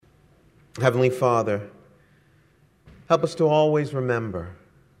Heavenly Father, help us to always remember,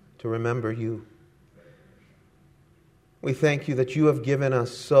 to remember you. We thank you that you have given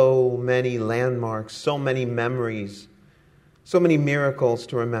us so many landmarks, so many memories, so many miracles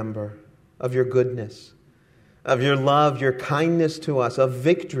to remember of your goodness, of your love, your kindness to us, of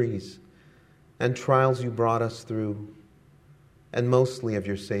victories and trials you brought us through, and mostly of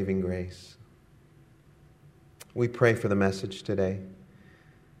your saving grace. We pray for the message today.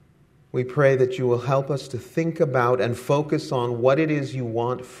 We pray that you will help us to think about and focus on what it is you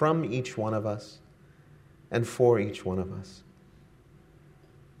want from each one of us and for each one of us.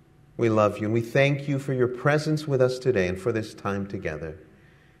 We love you and we thank you for your presence with us today and for this time together.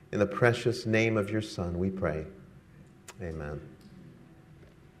 In the precious name of your Son, we pray. Amen.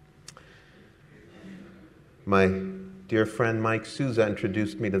 My dear friend Mike Souza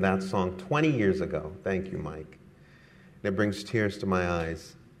introduced me to that song 20 years ago. Thank you, Mike. And it brings tears to my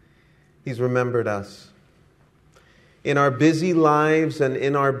eyes. He's remembered us. In our busy lives and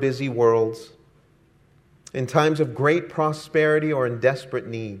in our busy worlds, in times of great prosperity or in desperate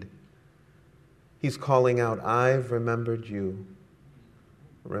need, he's calling out, I've remembered you.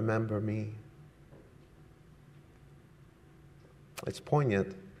 Remember me. It's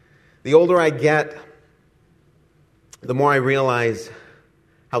poignant. The older I get, the more I realize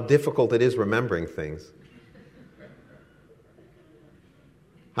how difficult it is remembering things.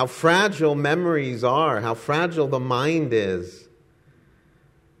 How fragile memories are, how fragile the mind is.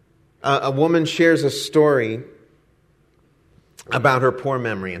 A woman shares a story about her poor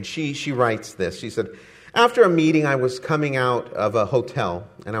memory, and she writes this. She said, after a meeting, I was coming out of a hotel,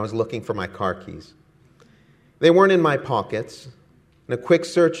 and I was looking for my car keys. They weren't in my pockets. In a quick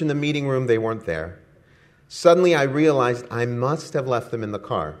search in the meeting room, they weren't there. Suddenly, I realized I must have left them in the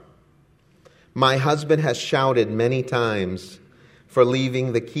car. My husband has shouted many times for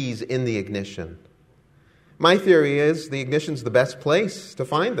leaving the keys in the ignition. My theory is the ignition's the best place to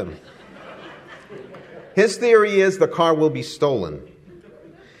find them. His theory is the car will be stolen.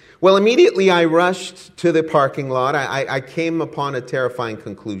 Well, immediately I rushed to the parking lot. I came upon a terrifying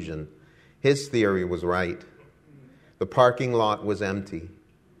conclusion. His theory was right. The parking lot was empty.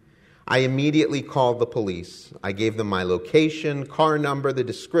 I immediately called the police. I gave them my location, car number, the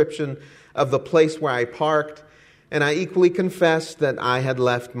description of the place where I parked, and I equally confessed that I had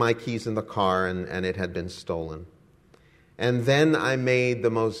left my keys in the car and it had been stolen. And then I made the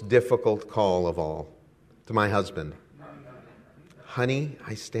most difficult call of all to my husband. Honey,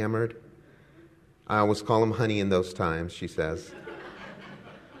 I stammered. I always call him honey in those times, she says.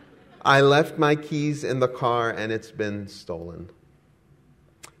 I left my keys in the car and it's been stolen.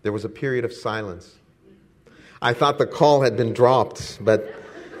 There was a period of silence. I thought the call had been dropped, but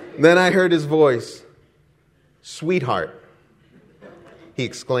then I heard his voice. Sweetheart, he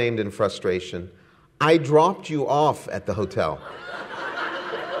exclaimed in frustration, I dropped you off at the hotel.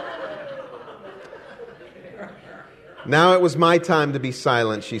 Now it was my time to be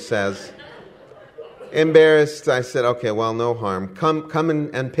silent, she says. Embarrassed, I said, okay, well, no harm. Come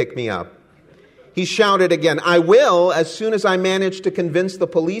and pick me up. He shouted again, I will as soon as I manage to convince the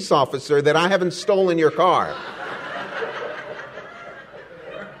police officer that I haven't stolen your car.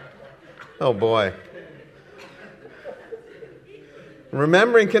 Oh, boy.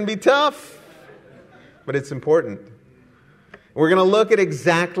 Remembering can be tough, but it's important. We're going to look at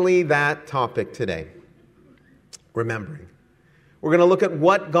exactly that topic today. Remembering. We're going to look at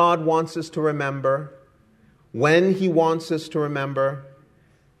what God wants us to remember, when He wants us to remember,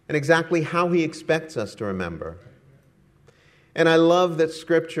 and exactly how He expects us to remember. And I love that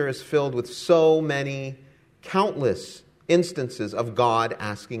Scripture is filled with so many, countless instances of God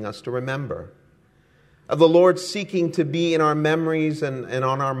asking us to remember, of the Lord seeking to be in our memories and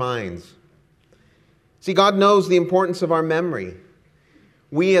on our minds. See, God knows the importance of our memory.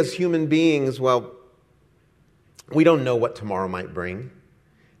 We as human beings, well, we don't know what tomorrow might bring.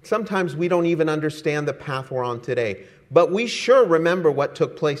 Sometimes we don't even understand the path we're on today. But we sure remember what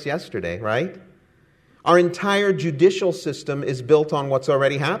took place yesterday, right? Our entire judicial system is built on what's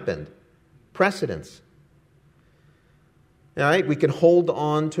already happened. Precedents. All right? We can hold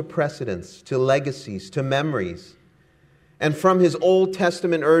on to precedents, to legacies, to memories. And from His Old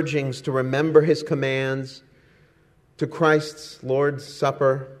Testament urgings to remember His commands, to Christ's Lord's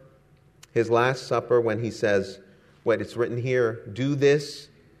Supper, His Last Supper, when He says, what it's written here, do this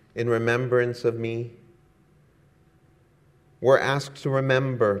in remembrance of me. We're asked to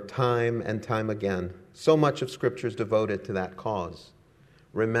remember time and time again. So much of Scripture is devoted to that cause.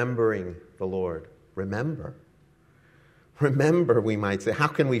 Remembering the Lord. Remember. Remember, we might say. How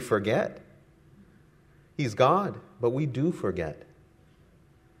can we forget? He's God, but we do forget.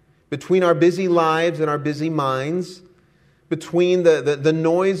 between our busy lives and our busy minds, between the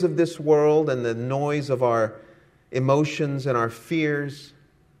noise of this world and the noise of our emotions and our fears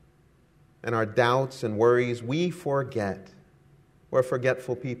and our doubts and worries, we forget. We're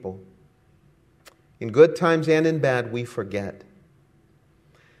forgetful people. In good times and in bad, we forget.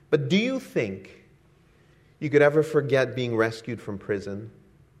 But do you think you could ever forget being rescued from prison?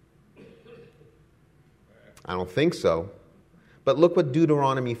 I don't think so. But look what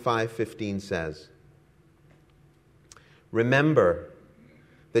Deuteronomy 5:15 says. Remember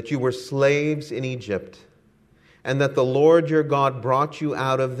that you were slaves in Egypt, and that the Lord your God brought you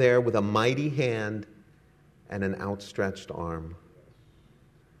out of there with a mighty hand and an outstretched arm.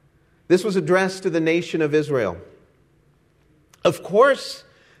 This was addressed to the nation of Israel. Of course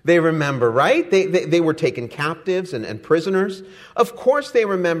they remember, right? They were taken captives and prisoners. Of course they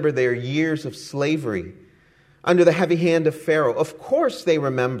remember their years of slavery under the heavy hand of Pharaoh. Of course they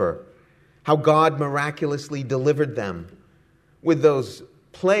remember how God miraculously delivered them with those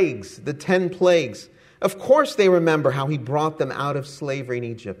plagues, the 10 plagues. Of course they remember how he brought them out of slavery in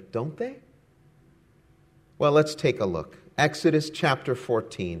Egypt, don't they? Well, let's take a look. Exodus chapter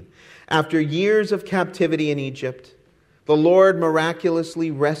 14. After years of captivity in Egypt, the Lord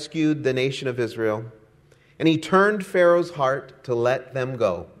miraculously rescued the nation of Israel, and he turned Pharaoh's heart to let them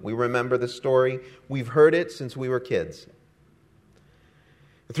go. We remember the story. We've heard it since we were kids.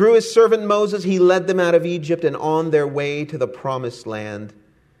 Through his servant Moses, he led them out of Egypt and on their way to the promised land.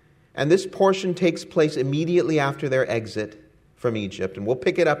 And this portion takes place immediately after their exit from Egypt. And we'll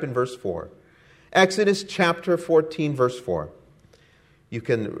pick it up in verse 4. Exodus chapter 14, verse 4. You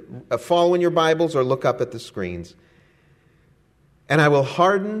can follow in your Bibles or look up at the screens. And I will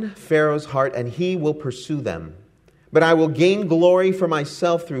harden Pharaoh's heart, and he will pursue them. But I will gain glory for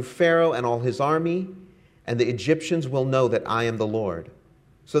myself through Pharaoh and all his army, and the Egyptians will know that I am the Lord.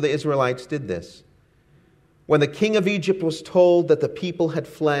 So the Israelites did this. When the king of Egypt was told that the people had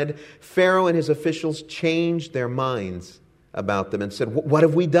fled, Pharaoh and his officials changed their minds about them and said, "What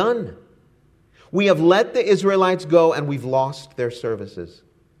have we done? We have let the Israelites go, and we've lost their services."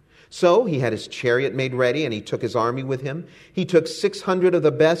 So he had his chariot made ready, and he took his army with him. He took 600 of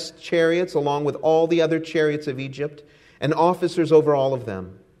the best chariots, along with all the other chariots of Egypt, and officers over all of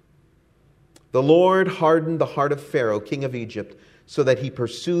them. The Lord hardened the heart of Pharaoh, king of Egypt, so that he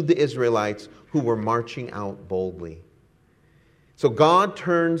pursued the Israelites who were marching out boldly. So God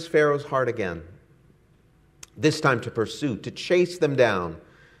turns Pharaoh's heart again, this time to pursue, to chase them down,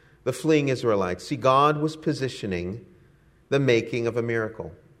 the fleeing Israelites. See, God was positioning the making of a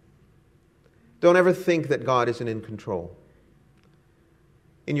miracle. Don't ever think that God isn't in control.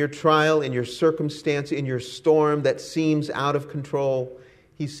 In your trial, in your circumstance, in your storm that seems out of control,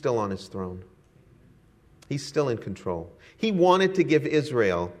 he's still on his throne. He's still in control. He wanted to give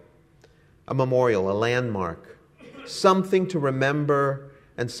Israel a memorial, a landmark, something to remember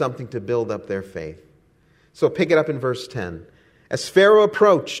and something to build up their faith. So pick it up in verse 10. As Pharaoh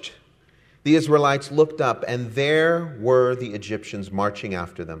approached, the Israelites looked up, and there were the Egyptians marching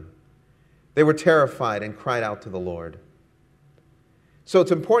after them. They were terrified and cried out to the Lord. So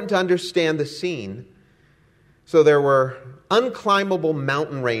it's important to understand the scene. So there were unclimbable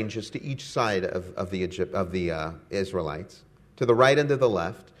mountain ranges to each side of the Israelites, to the right and to the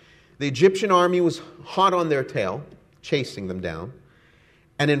left. The Egyptian army was hot on their tail, chasing them down.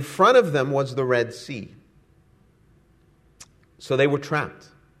 And in front of them was the Red Sea. So they were trapped.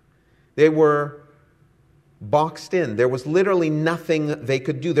 They were boxed in. There was literally nothing they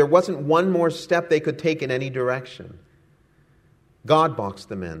could do. There wasn't one more step they could take in any direction. God boxed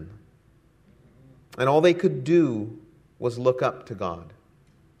them in. And all they could do was look up to God.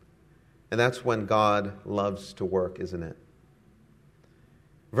 And that's when God loves to work, isn't it?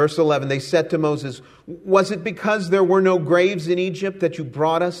 Verse 11, they said to Moses, "Was it because there were no graves in Egypt that you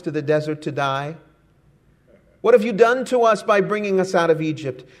brought us to the desert to die? What have you done to us by bringing us out of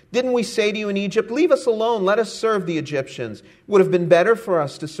Egypt? Didn't we say to you in Egypt, 'Leave us alone, let us serve the Egyptians'? It would have been better for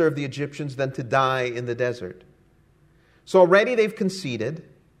us to serve the Egyptians than to die in the desert." So already they've conceded.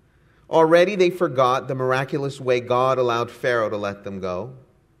 Already they forgot the miraculous way God allowed Pharaoh to let them go.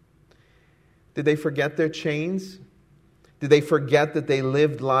 Did they forget their chains? Did they forget that they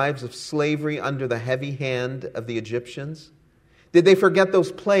lived lives of slavery under the heavy hand of the Egyptians? Did they forget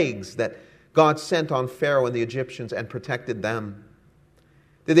those plagues that God sent on Pharaoh and the Egyptians and protected them?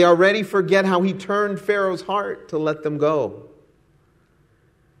 Did they already forget how he turned Pharaoh's heart to let them go?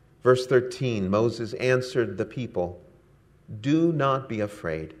 Verse 13, Moses answered the people, "Do not be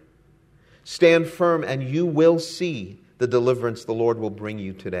afraid. Stand firm, and you will see the deliverance the Lord will bring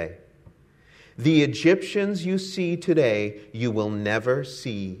you today. The Egyptians you see today, you will never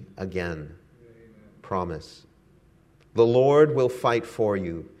see again. Promise. The Lord will fight for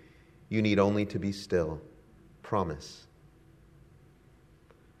you. You need only to be still. Promise.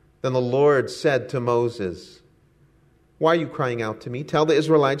 Then the Lord said to Moses, why are you crying out to me? Tell the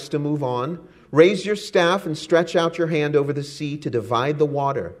Israelites to move on. Raise your staff and stretch out your hand over the sea to divide the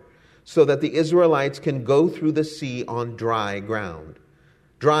water, so that the Israelites can go through the sea on dry ground.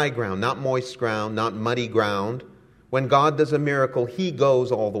 Dry ground, not moist ground, not muddy ground. When God does a miracle, He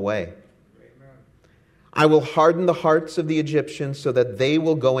goes all the way. Amen. I will harden the hearts of the Egyptians so that they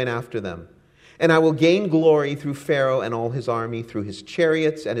will go in after them. And I will gain glory through Pharaoh and all his army, through his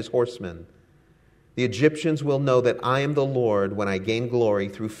chariots and his horsemen. The Egyptians will know that I am the Lord when I gain glory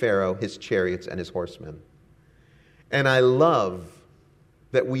through Pharaoh, his chariots, and his horsemen. And I love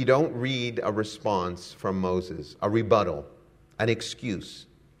that we don't read a response from Moses, a rebuttal, an excuse.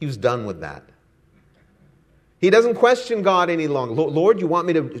 He was done with that. He doesn't question God any longer. Lord, you want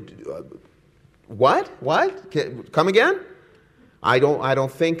me to... What? Come again? I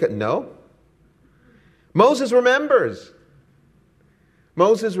don't think... No. Moses remembers.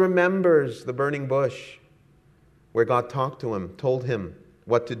 Moses remembers the burning bush where God talked to him, told him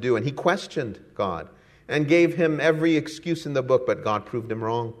what to do, and he questioned God and gave him every excuse in the book, but God proved him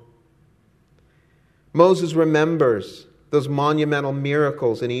wrong. Moses remembers those monumental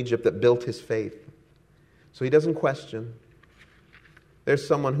miracles in Egypt that built his faith. So he doesn't question. There's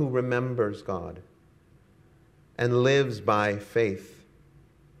someone who remembers God and lives by faith.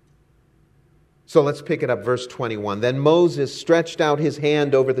 So let's pick it up, verse 21. Then Moses stretched out his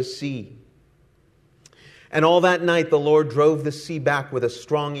hand over the sea. And all that night the Lord drove the sea back with a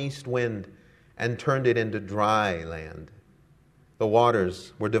strong east wind and turned it into dry land. The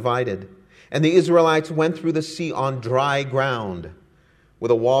waters were divided, and the Israelites went through the sea on dry ground,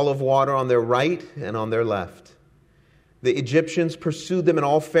 with a wall of water on their right and on their left. The Egyptians pursued them, and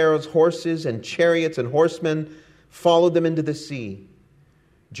all Pharaoh's horses and chariots and horsemen followed them into the sea.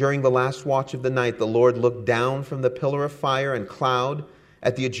 During the last watch of the night, the Lord looked down from the pillar of fire and cloud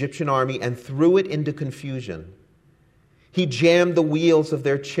at the Egyptian army and threw it into confusion. He jammed the wheels of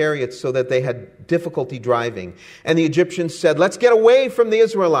their chariots so that they had difficulty driving. And the Egyptians said, let's get away from the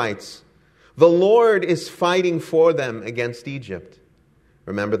Israelites. The Lord is fighting for them against Egypt.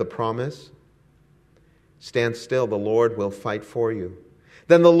 Remember the promise? Stand still, the Lord will fight for you.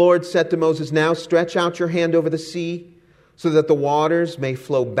 Then the Lord said to Moses, now stretch out your hand over the sea, so that the waters may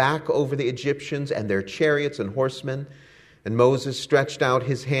flow back over the Egyptians and their chariots and horsemen. And Moses stretched out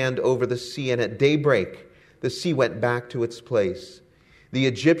his hand over the sea, and at daybreak the sea went back to its place. The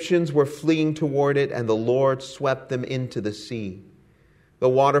Egyptians were fleeing toward it, and the Lord swept them into the sea. The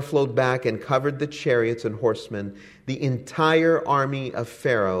water flowed back and covered the chariots and horsemen, the entire army of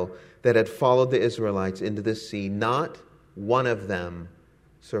Pharaoh that had followed the Israelites into the sea. Not one of them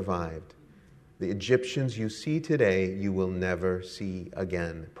survived. The Egyptians you see today, you will never see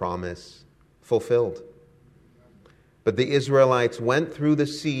again. Promise fulfilled. But the Israelites went through the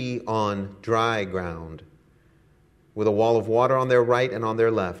sea on dry ground, with a wall of water on their right and on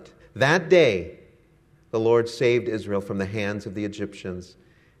their left. That day, the Lord saved Israel from the hands of the Egyptians,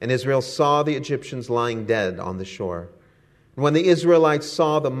 and Israel saw the Egyptians lying dead on the shore. And when the Israelites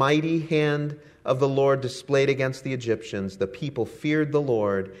saw the mighty hand of the Lord displayed against the Egyptians, the people feared the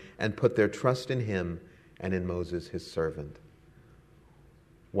Lord and put their trust in Him and in Moses, His servant.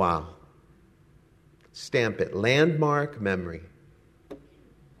 Wow. Stamp it. Landmark memory.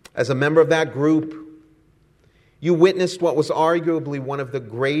 As a member of that group, you witnessed what was arguably one of the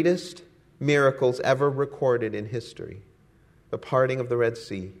greatest miracles ever recorded in history, the parting of the Red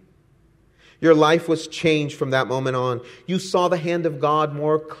Sea. Your life was changed from that moment on. You saw the hand of God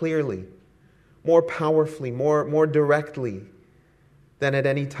more clearly, more powerfully, more directly than at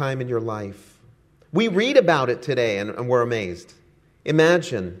any time in your life. We read about it today and we're amazed.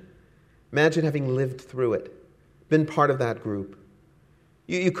 Imagine having lived through it, been part of that group.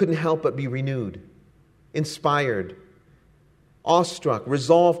 You couldn't help but be renewed, inspired, awestruck,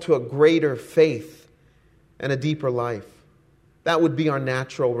 resolved to a greater faith and a deeper life. That would be our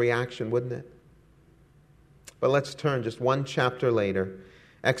natural reaction, wouldn't it? But let's turn just one chapter later.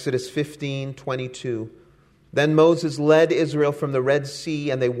 Exodus 15:22. Then Moses led Israel from the Red Sea,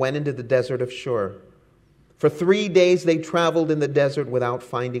 and they went into the desert of Shur. For 3 days they traveled in the desert without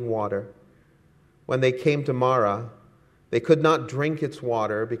finding water. When they came to Marah, they could not drink its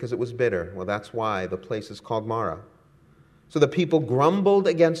water because it was bitter. Well, that's why the place is called Marah. So the people grumbled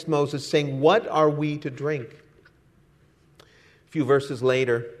against Moses, saying, "What are we to drink?" A few verses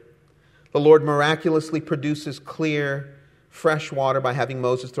later, the Lord miraculously produces clear, fresh water by having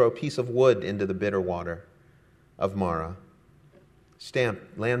Moses throw a piece of wood into the bitter water of Marah.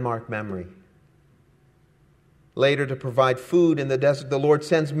 Stamped, landmark memory. Later, to provide food in the desert, the Lord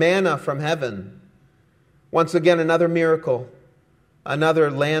sends manna from heaven. Once again, another miracle, another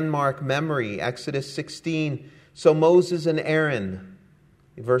landmark memory. Exodus 16, so Moses and Aaron,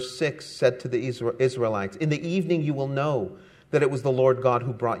 verse 6, said to the Israelites, in the evening you will know that it was the Lord God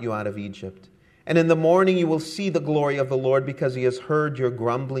who brought you out of Egypt. And in the morning you will see the glory of the Lord, because he has heard your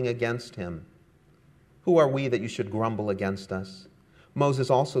grumbling against him. Who are we that you should grumble against us? Moses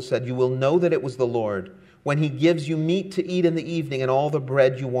also said, you will know that it was the Lord when he gives you meat to eat in the evening and all the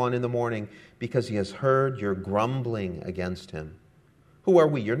bread you want in the morning, because he has heard your grumbling against him. Who are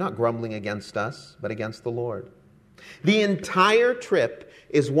we? You're not grumbling against us, but against the Lord. The entire trip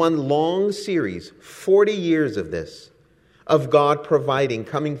is one long series, 40 years of this, of God providing,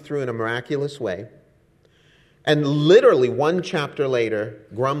 coming through in a miraculous way. And literally one chapter later,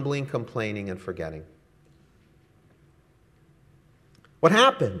 grumbling, complaining, and forgetting. What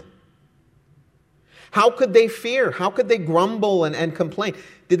happened? How could they fear? How could they grumble and complain?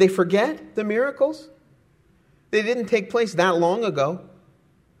 Did they forget the miracles? They didn't take place that long ago.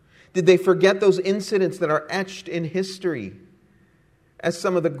 Did they forget those incidents that are etched in history as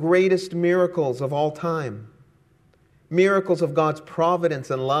some of the greatest miracles of all time? Miracles of God's providence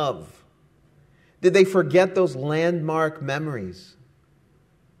and love. Did they forget those landmark memories?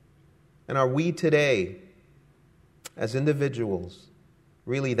 And are we today, as individuals,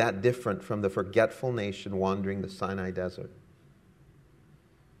 really that different from the forgetful nation wandering the Sinai desert?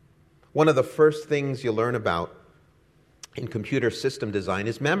 One of the first things you learn about in computer system design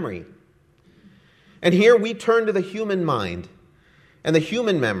is memory. And here we turn to the human mind and the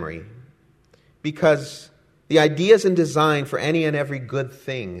human memory, because the ideas and design for any and every good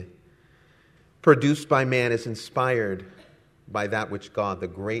thing produced by man is inspired by that which God, the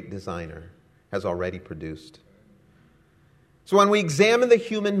great designer, has already produced. So when we examine the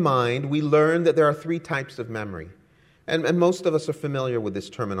human mind, we learn that there are three types of memory. And most of us are familiar with this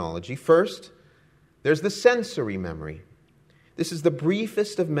terminology. First, there's the sensory memory. This is the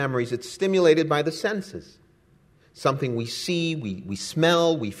briefest of memories. It's stimulated by the senses. Something we see, we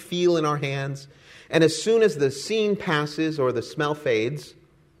smell, we feel in our hands. And as soon as the scene passes or the smell fades,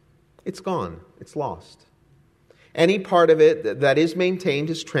 it's gone. It's lost. Any part of it that is maintained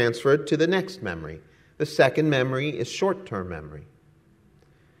is transferred to the next memory. The second memory is short-term memory.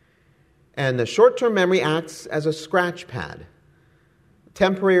 And the short-term memory acts as a scratch pad,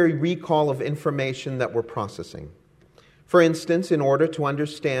 temporary recall of information that we're processing. For instance, in order to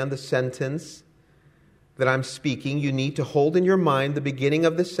understand the sentence that I'm speaking, you need to hold in your mind the beginning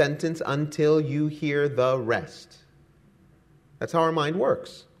of the sentence until you hear the rest. That's how our mind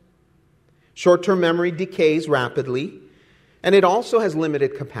works. Short-term memory decays rapidly, and it also has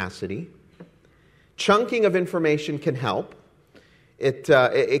limited capacity. Chunking of information can help.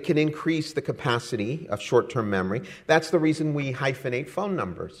 It can increase the capacity of short-term memory. That's the reason we hyphenate phone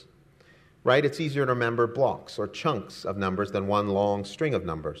numbers, right? It's easier to remember blocks or chunks of numbers than one long string of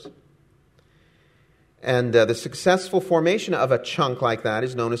numbers. And the successful formation of a chunk like that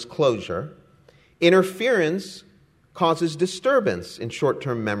is known as closure. Interference causes disturbance in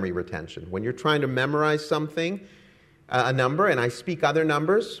short-term memory retention. When you're trying to memorize something, a number, and I speak other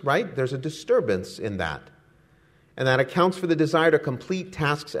numbers, right? There's a disturbance in that. And that accounts for the desire to complete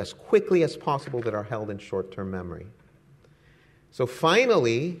tasks as quickly as possible that are held in short-term memory. So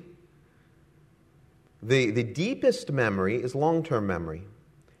finally, the deepest memory is long-term memory.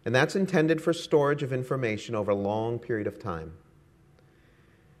 And that's intended for storage of information over a long period of time.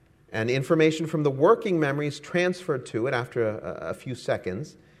 And information from the working memory is transferred to it after a few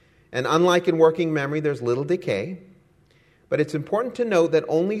seconds. And unlike in working memory, there's little decay. But it's important to note that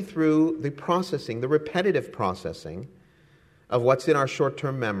only through the processing, the repetitive processing of what's in our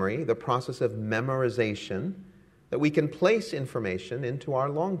short-term memory, the process of memorization, that we can place information into our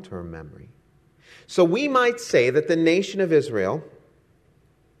long-term memory. So we might say that the nation of Israel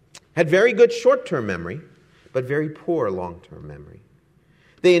had very good short-term memory, but very poor long-term memory.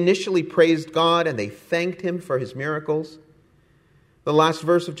 They initially praised God and they thanked him for his miracles. The last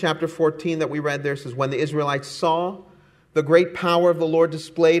verse of chapter 14 that we read there says, when the Israelites saw the great power of the Lord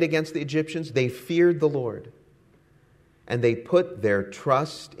displayed against the Egyptians, they feared the Lord. And they put their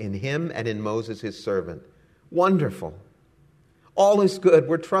trust in him and in Moses, his servant. Wonderful. All is good.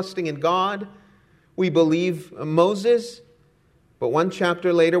 We're trusting in God. We believe Moses. But one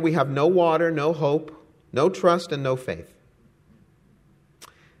chapter later, we have no water, no hope, no trust, and no faith.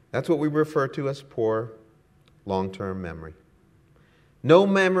 That's what we refer to as poor long-term memory. No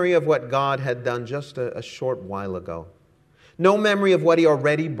memory of what God had done just a short while ago. No memory of what He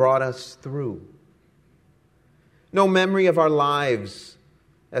already brought us through. No memory of our lives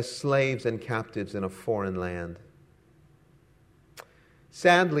as slaves and captives in a foreign land.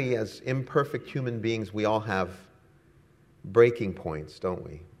 Sadly, as imperfect human beings, we all have breaking points, don't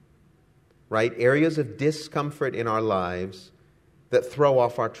we? Right? Areas of discomfort in our lives that throw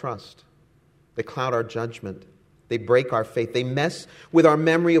off our trust. They cloud our judgment. They break our faith. They mess with our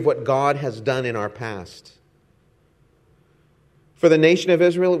memory of what God has done in our past. For the nation of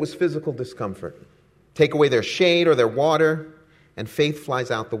Israel, it was physical discomfort. Take away their shade or their water, and faith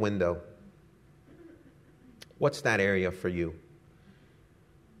flies out the window. What's that area for you?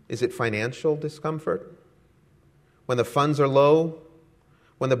 Is it financial discomfort? When the funds are low,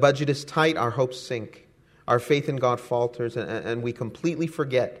 when the budget is tight, our hopes sink. Our faith in God falters, and we completely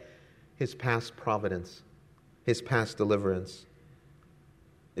forget His past providence, His past deliverance.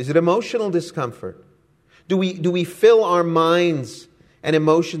 Is it emotional discomfort? Do we fill our minds and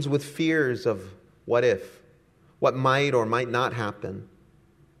emotions with fears of what if, what might or might not happen?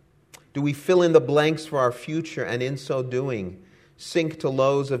 Do we fill in the blanks for our future, and in so doing, sink to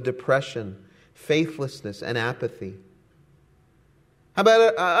lows of depression, faithlessness, and apathy? How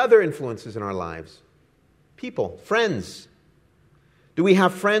about other influences in our lives? People, friends. Do we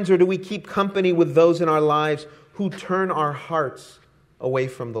have friends, or do we keep company with those in our lives who turn our hearts away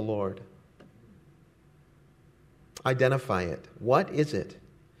from the Lord? Identify it. What is it?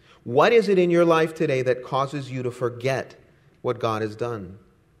 What is it in your life today that causes you to forget what God has done?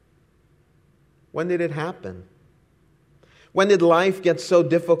 When did it happen? When did life get so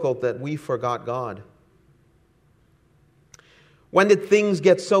difficult that we forgot God? When did things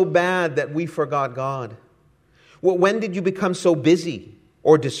get so bad that we forgot God? When did you become so busy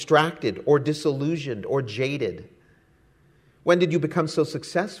or distracted or disillusioned or jaded? When did you become so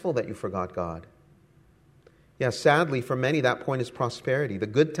successful that you forgot God? Yeah, sadly, for many, that point is prosperity, the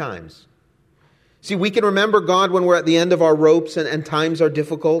good times. See, we can remember God when we're at the end of our ropes and times are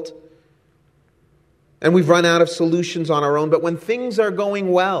difficult and we've run out of solutions on our own. But when things are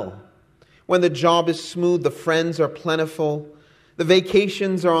going well, when the job is smooth, the friends are plentiful, the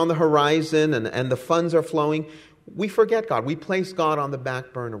vacations are on the horizon, and the funds are flowing, we forget God. We place God on the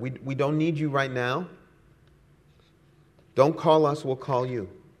back burner. We don't need you right now. Don't call us, we'll call you.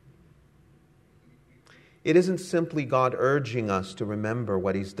 It isn't simply God urging us to remember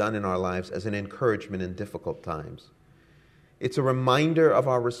what He's done in our lives as an encouragement in difficult times. It's a reminder of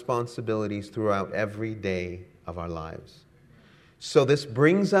our responsibilities throughout every day of our lives. So this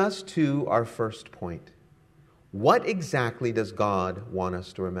brings us to our first point. What exactly does God want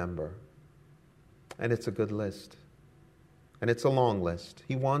us to remember? And it's a good list. And it's a long list.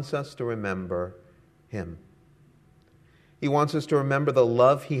 He wants us to remember Him. He wants us to remember the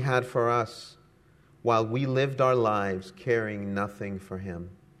love He had for us while we lived our lives caring nothing for Him.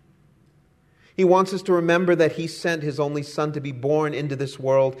 He wants us to remember that He sent His only Son to be born into this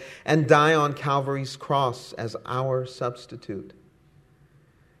world and die on Calvary's cross as our substitute.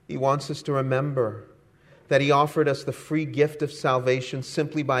 He wants us to remember that He offered us the free gift of salvation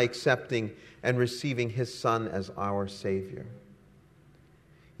simply by accepting and receiving His Son as our Savior.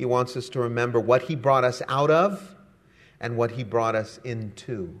 He wants us to remember what He brought us out of and what He brought us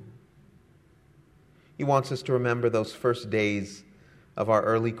into. He wants us to remember those first days of our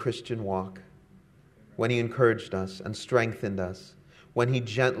early Christian walk, when He encouraged us and strengthened us, when He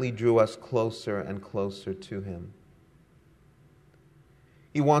gently drew us closer and closer to Him.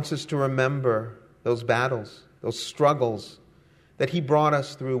 He wants us to remember those battles, those struggles that He brought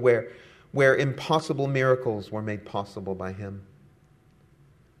us through where impossible miracles were made possible by Him.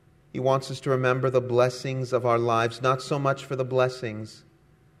 He wants us to remember the blessings of our lives, not so much for the blessings,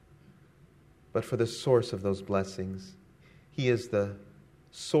 but for the source of those blessings. He is the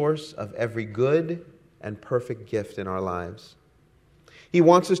source of every good and perfect gift in our lives. He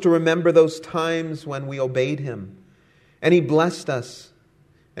wants us to remember those times when we obeyed Him and He blessed us.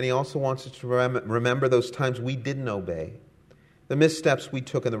 And He also wants us to remember those times we didn't obey, the missteps we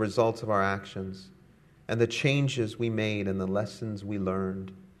took and the results of our actions, and the changes we made and the lessons we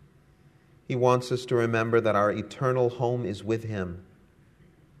learned. He wants us to remember that our eternal home is with Him,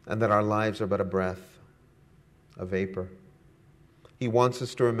 and that our lives are but a breath, a vapor. He wants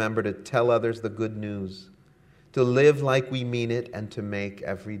us to remember to tell others the good news, to live like we mean it, and to make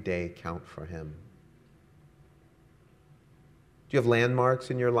every day count for Him. Do you have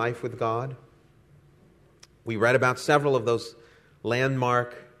landmarks in your life with God? We read about several of those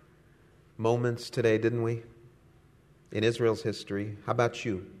landmark moments today, didn't we? In Israel's history. How about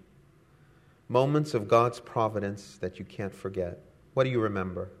you? Moments of God's providence that you can't forget. What do you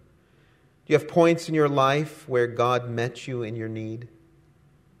remember? Do you have points in your life where God met you in your need?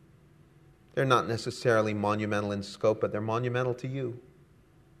 They're not necessarily monumental in scope, but they're monumental to you.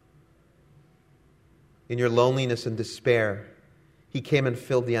 In your loneliness and despair, He came and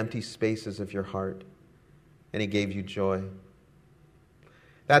filled the empty spaces of your heart, and He gave you joy.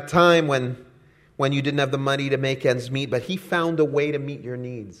 That time when you didn't have the money to make ends meet, but He found a way to meet your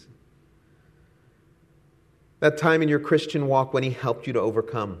needs. That time in your Christian walk when He helped you to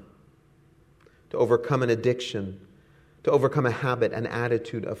overcome an addiction, to overcome a habit, an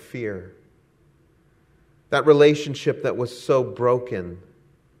attitude of fear. That relationship that was so broken,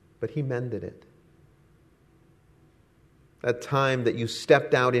 but He mended it. That time that you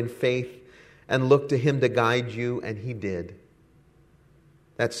stepped out in faith and looked to Him to guide you, and He did.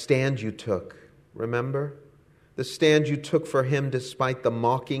 That stand you took, remember? The stand you took for Him despite the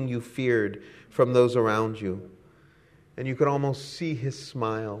mocking you feared from those around you. And you could almost see His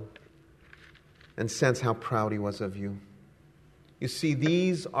smile and sense how proud He was of you. You see,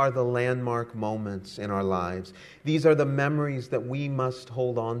 these are the landmark moments in our lives. These are the memories that we must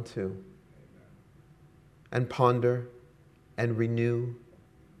hold on to and ponder and renew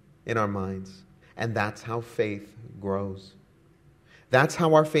in our minds. And that's how faith grows. That's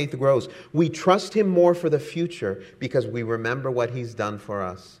how our faith grows. We trust Him more for the future because we remember what He's done for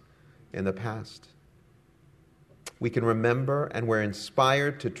us in the past. We can remember, and we're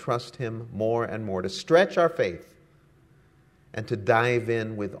inspired to trust Him more and more, to stretch our faith and to dive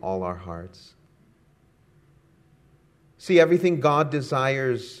in with all our hearts. See, everything God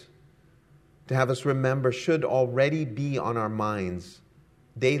desires to have us remember should already be on our minds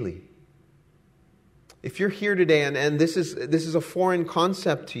daily. If you're here today and this is a foreign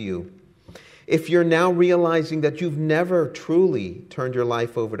concept to you, if you're now realizing that you've never truly turned your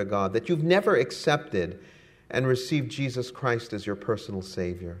life over to God, that you've never accepted and received Jesus Christ as your personal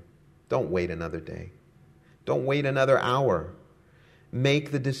Savior, don't wait another day. Don't wait another hour.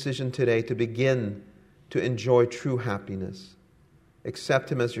 Make the decision today to begin to enjoy true happiness.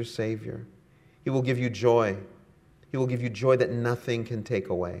 Accept Him as your Savior. He will give you joy. He will give you joy that nothing can take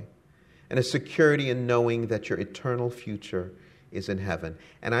away. And a security in knowing that your eternal future is in heaven.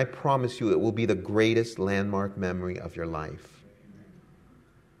 And I promise you it will be the greatest landmark memory of your life.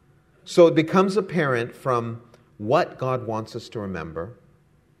 So it becomes apparent from what God wants us to remember,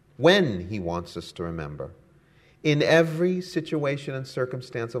 when He wants us to remember, in every situation and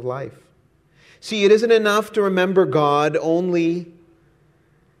circumstance of life. See, it isn't enough to remember God only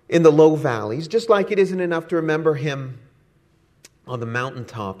in the low valleys, just like it isn't enough to remember Him on the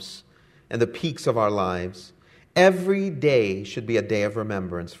mountaintops and the peaks of our lives. Every day should be a day of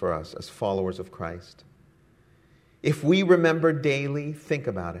remembrance for us as followers of Christ. If we remember daily, think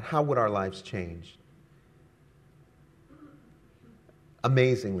about it. How would our lives change?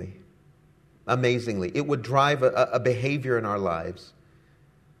 Amazingly. It would drive a behavior in our lives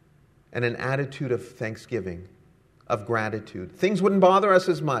and an attitude of thanksgiving, of gratitude. Things wouldn't bother us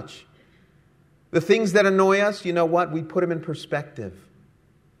as much. The things that annoy us, you know what? We put them in perspective.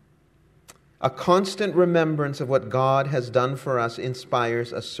 A constant remembrance of what God has done for us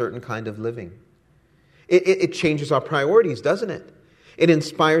inspires a certain kind of living. It changes our priorities, doesn't it? It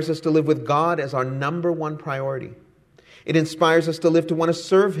inspires us to live with God as our number one priority. It inspires us to live to want to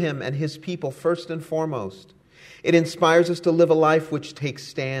serve Him and His people first and foremost. It inspires us to live a life which takes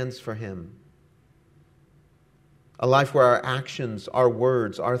stands for Him. A life where our actions, our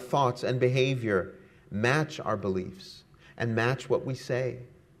words, our thoughts and behavior match our beliefs and match what we say.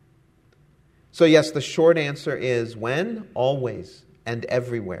 So yes, the short answer is when? Always and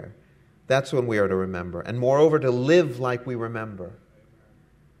everywhere. That's when we are to remember. And moreover, to live like we remember.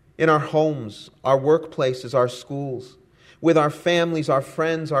 In our homes, our workplaces, our schools, with our families, our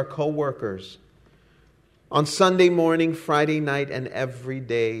friends, our co-workers, on Sunday morning, Friday night, and every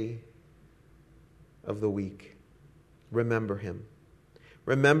day of the week. Remember Him.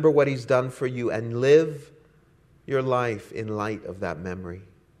 Remember what He's done for you and live your life in light of that memory.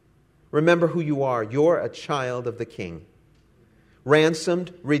 Remember who you are. You're a child of the King.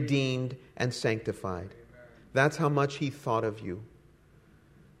 Ransomed, redeemed, and sanctified. That's how much He thought of you.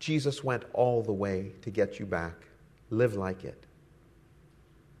 Jesus went all the way to get you back. Live like it.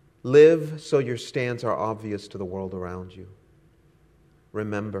 Live so your stands are obvious to the world around you.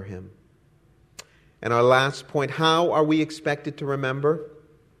 Remember Him. And our last point, how are we expected to remember?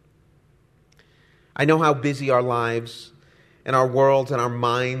 I know how busy our lives and our worlds and our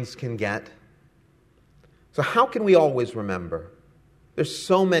minds can get. So how can we always remember? There's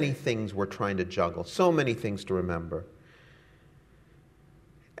so many things we're trying to juggle, so many things to remember.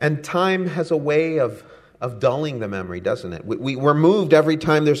 And time has a way of of dulling the memory, doesn't it? We're moved every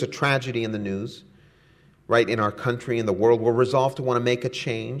time there's a tragedy in the news, right, in our country, in the world. We're resolved to want to make a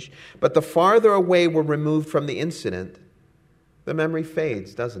change. But the farther away we're removed from the incident, the memory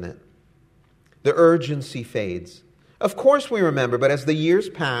fades, doesn't it? The urgency fades. Of course we remember, but as the years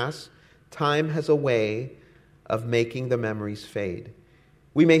pass, time has a way of making the memories fade.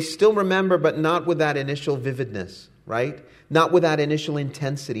 We may still remember, but not with that initial vividness, right? Not with that initial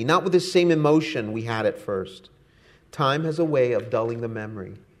intensity, not with the same emotion we had at first. Time has a way of dulling the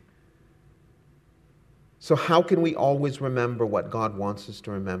memory. So how can we always remember what God wants us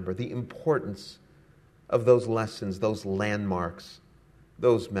to remember? The importance of those lessons, those landmarks,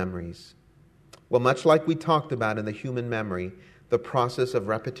 those memories. Well, much like we talked about in the human memory, the process of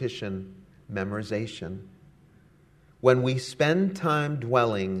repetition, memorization. When we spend time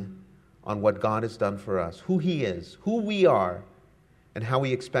dwelling on what God has done for us, who He is, who we are, and how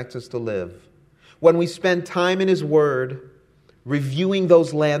He expects us to live. When we spend time in His Word, reviewing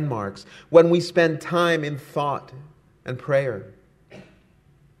those landmarks. When we spend time in thought and prayer,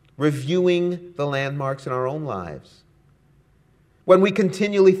 reviewing the landmarks in our own lives. When we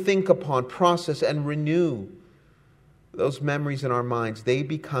continually think upon, process, and renew those memories in our minds, they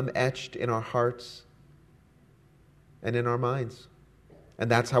become etched in our hearts and in our minds. And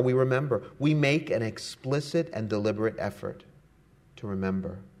that's how we remember. We make an explicit and deliberate effort to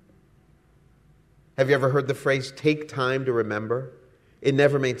remember. Have you ever heard the phrase, take time to remember? It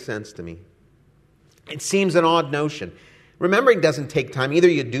never made sense to me. It seems an odd notion. Remembering doesn't take time. Either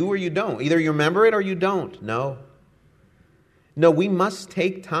you do or you don't. Either you remember it or you don't. No, we must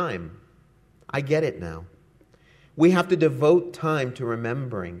take time. I get it now. We have to devote time to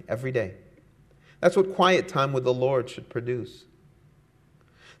remembering every day. That's what quiet time with the Lord should produce.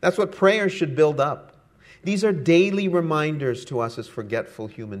 That's what prayer should build up. These are daily reminders to us as forgetful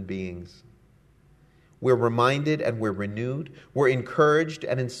human beings. We're reminded and we're renewed. We're encouraged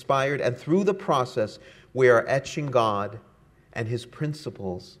and inspired. And through the process, we are etching God and His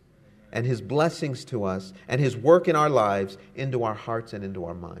principles and His blessings to us and His work in our lives into our hearts and into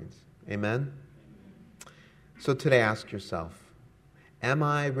our minds. Amen? So today ask yourself, am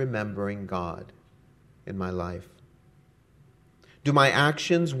I remembering God in my life? Do my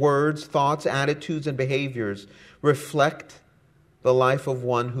actions, words, thoughts, attitudes, and behaviors reflect the life of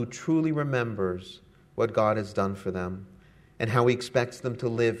one who truly remembers what God has done for them and how He expects them to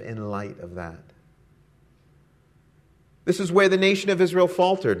live in light of that? This is where the nation of Israel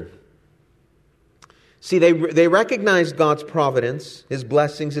faltered. See, they recognized God's providence, His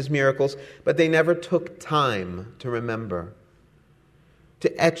blessings, His miracles, but they never took time to remember,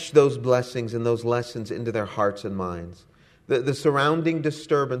 to etch those blessings and those lessons into their hearts and minds. The surrounding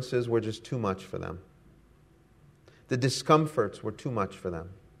disturbances were just too much for them. The discomforts were too much for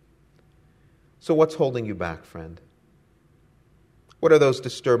them. So what's holding you back, friend? What are those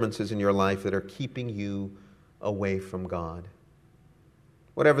disturbances in your life that are keeping you away from God?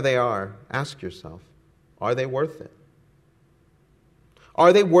 Whatever they are, ask yourself, are they worth it?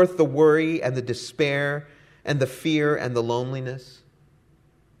 Are they worth the worry and the despair and the fear and the loneliness?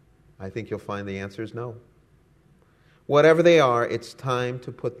 I think you'll find the answer is no. Whatever they are, it's time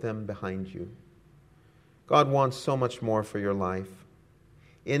to put them behind you. God wants so much more for your life.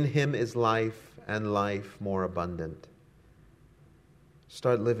 In Him is life, and life more abundant.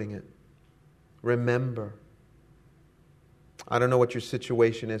 Start living it. Remember. I don't know what your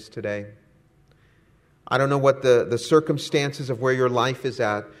situation is today. I don't know what the circumstances of where your life is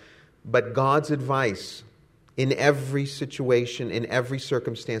at, but God's advice in every situation, in every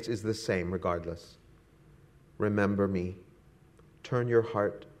circumstance is the same regardless. Remember me. Turn your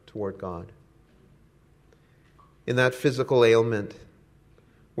heart toward God. In that physical ailment,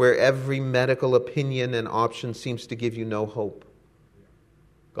 where every medical opinion and option seems to give you no hope,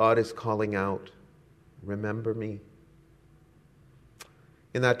 God is calling out, remember me.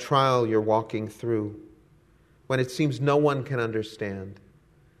 In that trial you're walking through, when it seems no one can understand,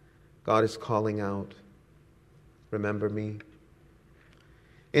 God is calling out, remember me.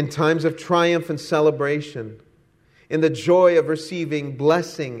 In times of triumph and celebration, in the joy of receiving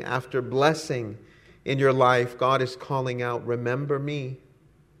blessing after blessing in your life, God is calling out, remember me.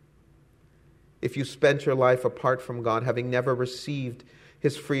 If you spent your life apart from God, having never received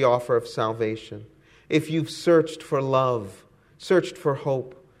His free offer of salvation, if you've searched for love, searched for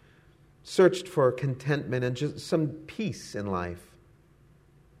hope, searched for contentment and just some peace in life,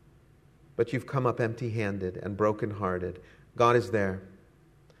 but you've come up empty-handed and broken-hearted, God is there,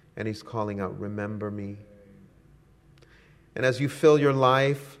 and He's calling out, remember me. And as you fill your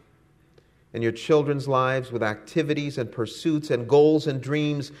life and your children's lives with activities and pursuits and goals and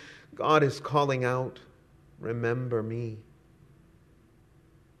dreams, God is calling out, remember me.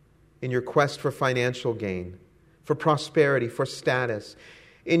 In your quest for financial gain, for prosperity, for status,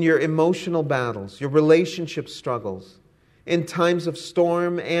 in your emotional battles, your relationship struggles, in times of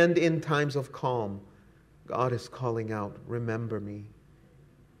storm and in times of calm, God is calling out, remember me.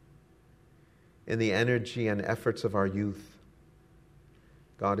 In the energy and efforts of our youth,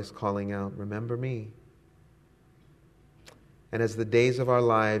 God is calling out, remember me. And as the days of our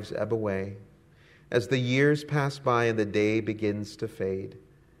lives ebb away, as the years pass by and the day begins to fade,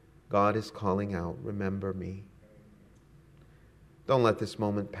 God is calling out, remember me. Don't let this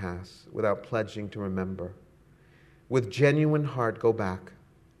moment pass without pledging to remember. With genuine heart, go back,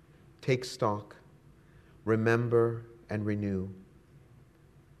 take stock, remember and renew.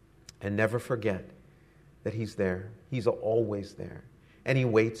 And never forget that He's there. He's always there. And He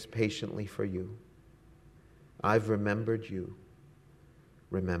waits patiently for you. I've remembered you.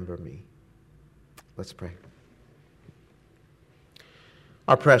 Remember me. Let's pray.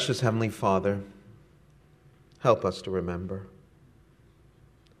 Our precious Heavenly Father, help us to remember.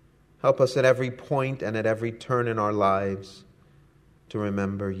 Help us at every point and at every turn in our lives to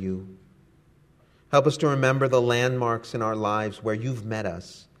remember you. Help us to remember the landmarks in our lives where you've met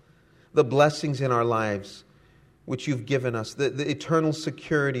us, the blessings in our lives which you've given us, the eternal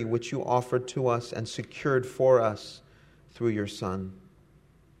security which you offered to us and secured for us through your Son.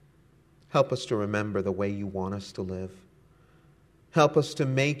 Help us to remember the way you want us to live. Help us to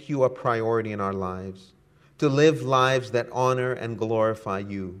make you a priority in our lives, to live lives that honor and glorify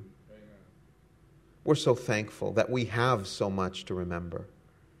you. Amen. We're so thankful that we have so much to remember.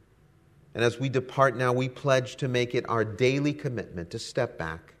 And as we depart now, we pledge to make it our daily commitment to step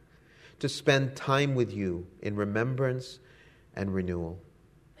back, to spend time with you in remembrance and renewal.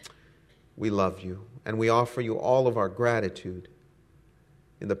 We love you, and we offer you all of our gratitude.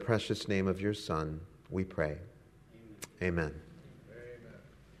 In the precious name of your Son, we pray. Amen. Amen.